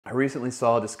I recently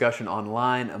saw a discussion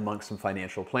online amongst some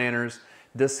financial planners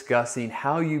discussing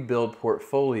how you build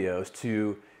portfolios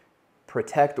to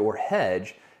protect or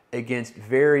hedge against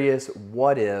various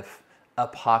what-if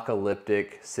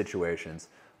apocalyptic situations.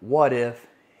 What if,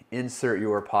 insert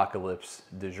your apocalypse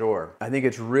du jour. I think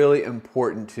it's really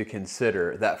important to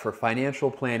consider that for financial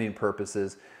planning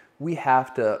purposes, we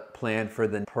have to plan for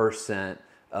the percent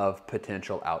of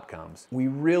potential outcomes. We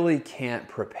really can't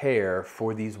prepare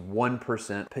for these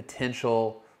 1%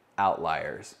 potential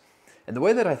outliers. And the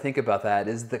way that I think about that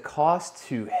is the cost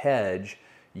to hedge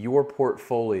your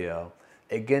portfolio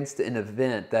against an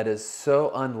event that is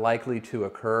so unlikely to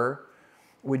occur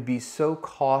would be so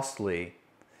costly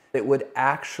it would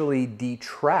actually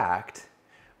detract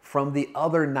from the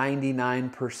other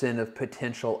 99% of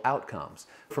potential outcomes.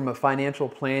 From a financial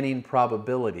planning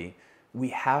probability, we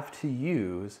have to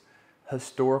use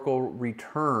historical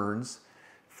returns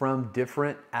from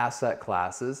different asset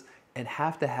classes and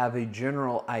have to have a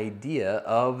general idea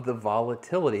of the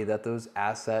volatility that those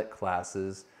asset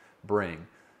classes bring.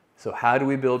 So how do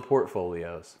we build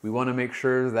portfolios? We want to make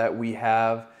sure that we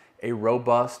have a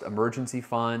robust emergency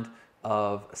fund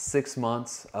of 6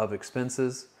 months of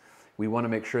expenses. We want to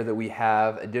make sure that we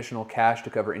have additional cash to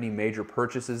cover any major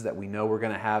purchases that we know we're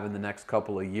going to have in the next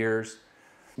couple of years.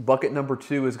 Bucket number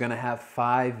 2 is going to have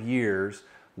 5 years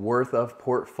worth of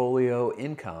portfolio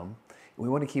income. We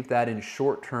want to keep that in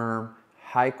short-term,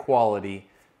 high-quality,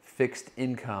 fixed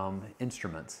income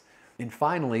instruments. And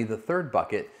finally, the third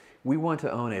bucket, we want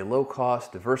to own a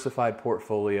low-cost, diversified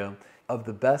portfolio of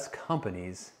the best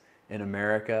companies in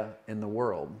America and the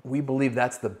world. We believe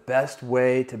that's the best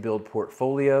way to build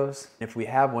portfolios. If we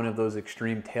have one of those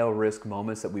extreme tail risk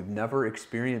moments that we've never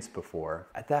experienced before,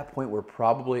 at that point we're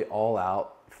probably all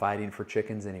out fighting for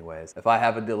chickens anyways. If I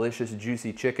have a delicious,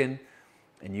 juicy chicken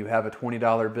and you have a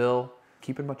 $20 bill,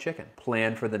 keeping my chicken.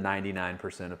 Plan for the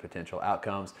 99% of potential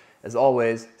outcomes. As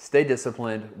always, stay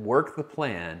disciplined, work the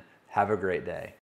plan, have a great day.